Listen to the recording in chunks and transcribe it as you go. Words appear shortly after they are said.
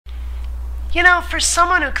You know, for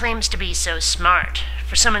someone who claims to be so smart,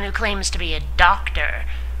 for someone who claims to be a doctor,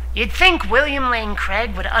 you'd think William Lane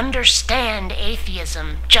Craig would understand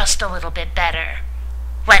atheism just a little bit better.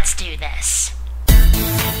 Let's do this.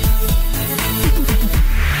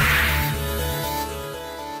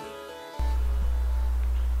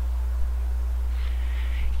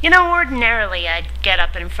 You know, ordinarily I'd get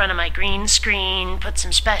up in front of my green screen, put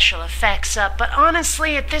some special effects up, but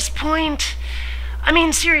honestly, at this point, I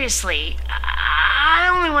mean, seriously, I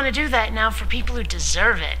only want to do that now for people who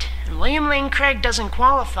deserve it. And William Lane Craig doesn't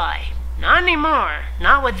qualify. Not anymore.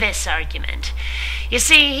 Not with this argument. You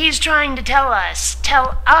see, he's trying to tell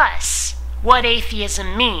us what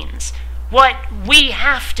atheism means. What we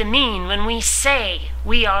have to mean when we say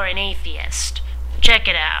we are an atheist. Check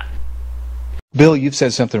it out. Bill, you've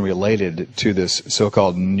said something related to this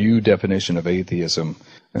so-called new definition of atheism.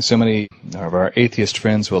 And so many of our atheist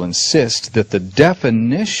friends will insist that the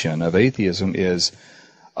definition of atheism is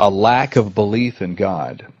a lack of belief in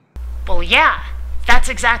God. Well, yeah, that's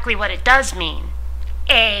exactly what it does mean.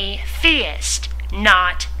 A theist,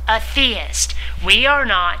 not a theist. We are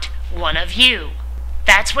not one of you.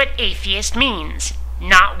 That's what atheist means,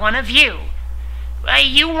 not one of you.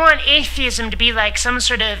 You want atheism to be like some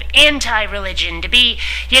sort of anti-religion, to be,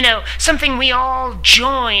 something we all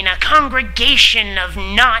join, a congregation of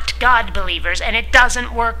not God believers, and it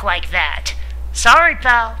doesn't work like that. Sorry,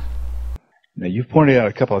 pal. Now, you've pointed out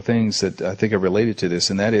a couple of things that I think are related to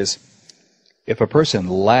this, and that is, if a person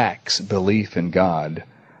lacks belief in God,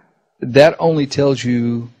 that only tells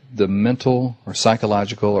you the mental or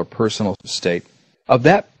psychological or personal state of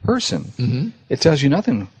that person. Mm-hmm. It tells you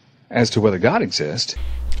nothing as to whether God exists.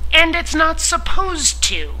 And it's not supposed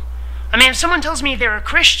to. I mean, if someone tells me they're a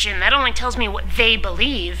Christian, that only tells me what they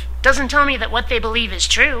believe. Doesn't tell me that what they believe is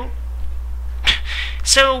true.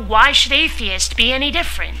 So why should atheists be any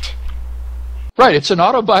different? Right, it's an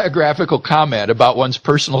autobiographical comment about one's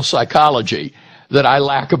personal psychology that I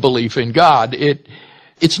lack a belief in God.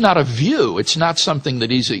 It's not a view. It's not something that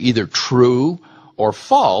is either true or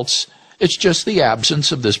false. It's just the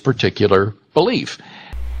absence of this particular belief.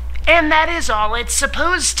 And that is all it's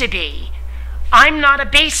supposed to be. I'm not a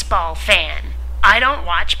baseball fan. I don't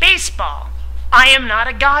watch baseball. I am not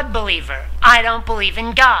a God believer. I don't believe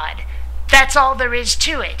in God. That's all there is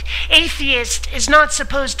to it. Atheist is not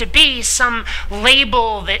supposed to be some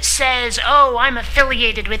label that says, oh, I'm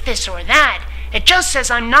affiliated with this or that. It just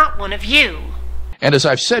says I'm not one of you. And as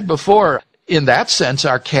I've said before, in that sense,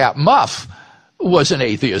 our cat Muff was an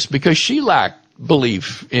atheist because she lacked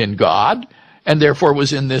belief in God and therefore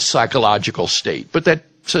was in this psychological state. But that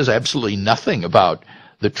says absolutely nothing about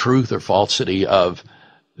the truth or falsity of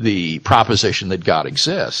the proposition that God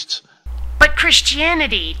exists. But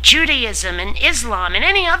Christianity, Judaism, and Islam, and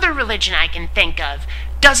any other religion I can think of,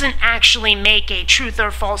 doesn't actually make a truth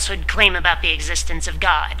or falsehood claim about the existence of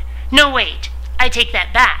God. No, wait, I take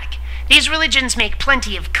that back. These religions make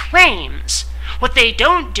plenty of claims. What they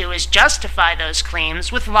don't do is justify those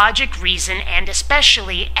claims with logic, reason, and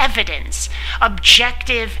especially evidence.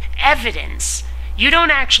 Objective evidence. You don't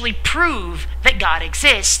actually prove that God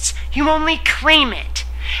exists, you only claim it.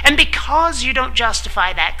 And because you don't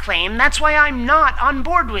justify that claim, that's why I'm not on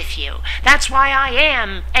board with you. That's why I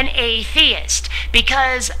am an atheist.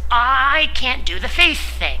 Because I can't do the faith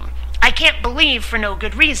thing. I can't believe for no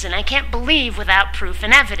good reason. I can't believe without proof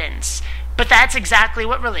and evidence. But that's exactly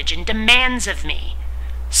what religion demands of me.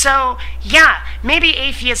 So, yeah, maybe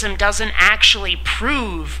atheism doesn't actually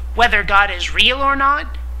prove whether God is real or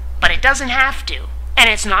not, but it doesn't have to, and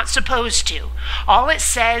it's not supposed to. All it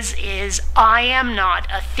says is, I am not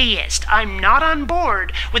a theist. I'm not on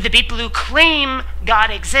board with the people who claim God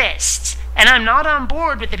exists, and I'm not on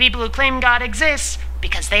board with the people who claim God exists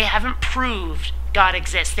because they haven't proved God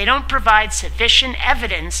exists. They don't provide sufficient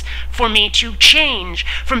evidence for me to change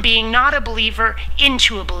from being not a believer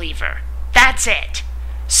into a believer. That's it.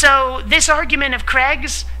 So this argument of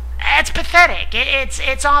Craig's, it's pathetic.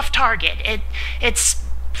 It's off target. It's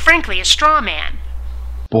frankly a straw man.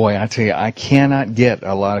 Boy, I tell you, I cannot get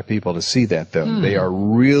a lot of people to see that, though. They are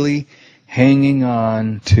really hanging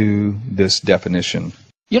on to this definition.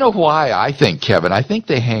 You know why I think, Kevin? I think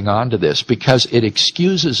they hang on to this because it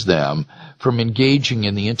excuses them from engaging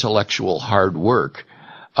in the intellectual hard work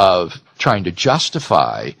of trying to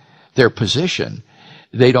justify their position.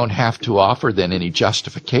 They don't have to offer then any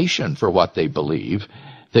justification for what they believe.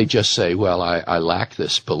 They just say, well, I lack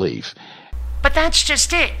this belief. But that's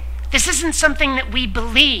just it. This isn't something that we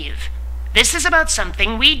believe. This is about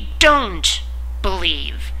something we don't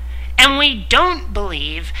believe. And we don't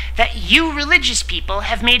believe that you religious people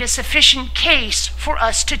have made a sufficient case for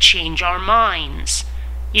us to change our minds.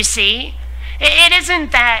 You see? It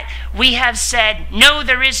isn't that we have said, no,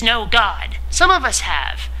 there is no God. Some of us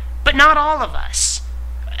have, but not all of us.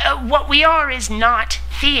 What we are is not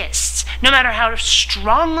theists. No matter how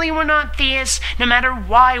strongly we're not theists, no matter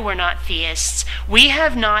why we're not theists, we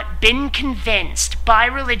have not been convinced by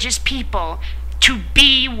religious people to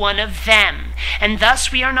be one of them. And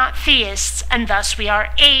thus we are not theists, and thus we are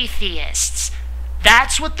atheists.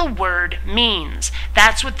 That's what the word means.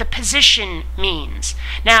 That's what the position means.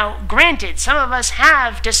 Now, granted, some of us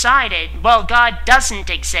have decided, well, God doesn't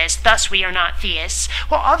exist, thus we are not theists.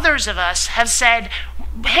 Well, others of us have said,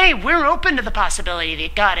 hey, we're open to the possibility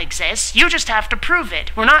that God exists. You just have to prove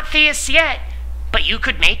it. We're not theists yet, but you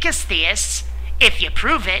could make us theists if you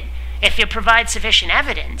prove it, if you provide sufficient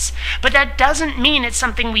evidence. But that doesn't mean it's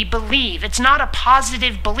something we believe. It's not a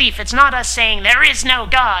positive belief. It's not us saying there is no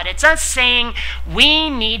God. It's us saying we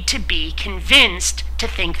need to be convinced to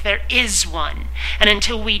think there is one. And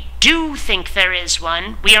until we do think there is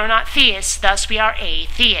one, we are not theists, thus we are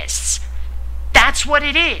atheists. That's what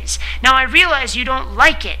it is. Now, I realize you don't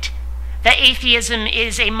like it, that atheism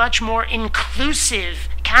is a much more inclusive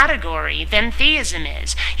category than theism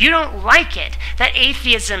is. You don't like it that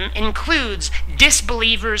atheism includes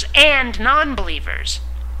disbelievers and non-believers,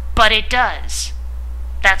 but it does.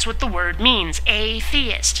 That's what the word means,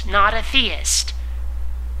 atheist, not a theist.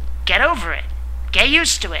 Get over it. Get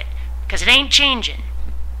used to it, because it ain't changing.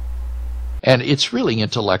 And it's really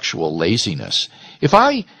intellectual laziness. If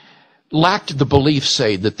I lacked the belief,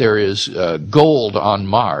 say, that there is gold on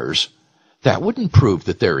Mars, that wouldn't prove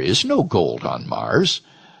that there is no gold on Mars.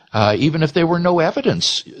 Even if there were no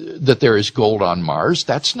evidence that there is gold on Mars,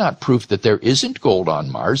 that's not proof that there isn't gold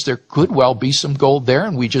on Mars. There could well be some gold there,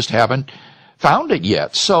 and we just haven't found it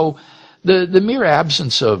yet. So the mere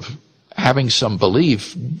absence of having some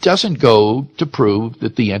belief doesn't go to prove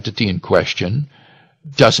that the entity in question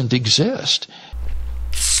doesn't exist.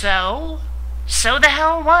 So the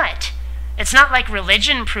hell what? It's not like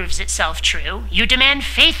religion proves itself true. You demand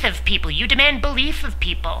faith of people. You demand belief of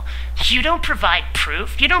people. You don't provide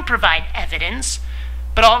proof. You don't provide evidence.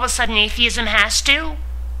 But all of a sudden atheism has to?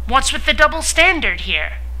 What's with the double standard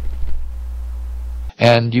here?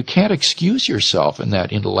 And you can't excuse yourself in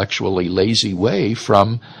that intellectually lazy way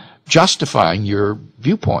from justifying your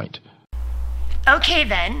viewpoint. Okay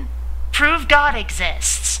then, prove God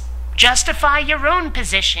exists. Justify your own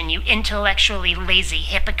position, you intellectually lazy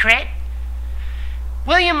hypocrite.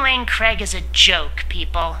 William Lane Craig is a joke,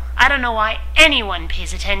 people. I don't know why anyone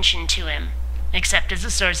pays attention to him, except as a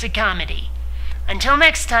source of comedy. Until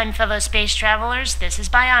next time, fellow space travelers, this is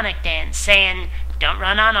BionicDance saying, don't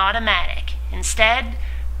run on automatic. Instead,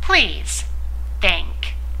 please,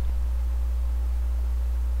 think.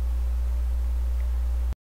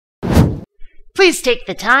 Please take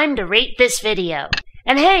the time to rate this video.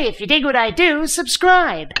 And hey, if you dig what I do,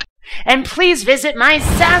 subscribe. And please visit my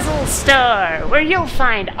Zazzle store, where you'll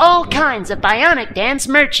find all kinds of BionicDance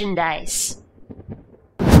merchandise.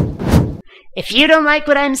 If you don't like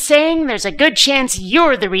what I'm saying, there's a good chance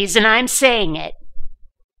you're the reason I'm saying it.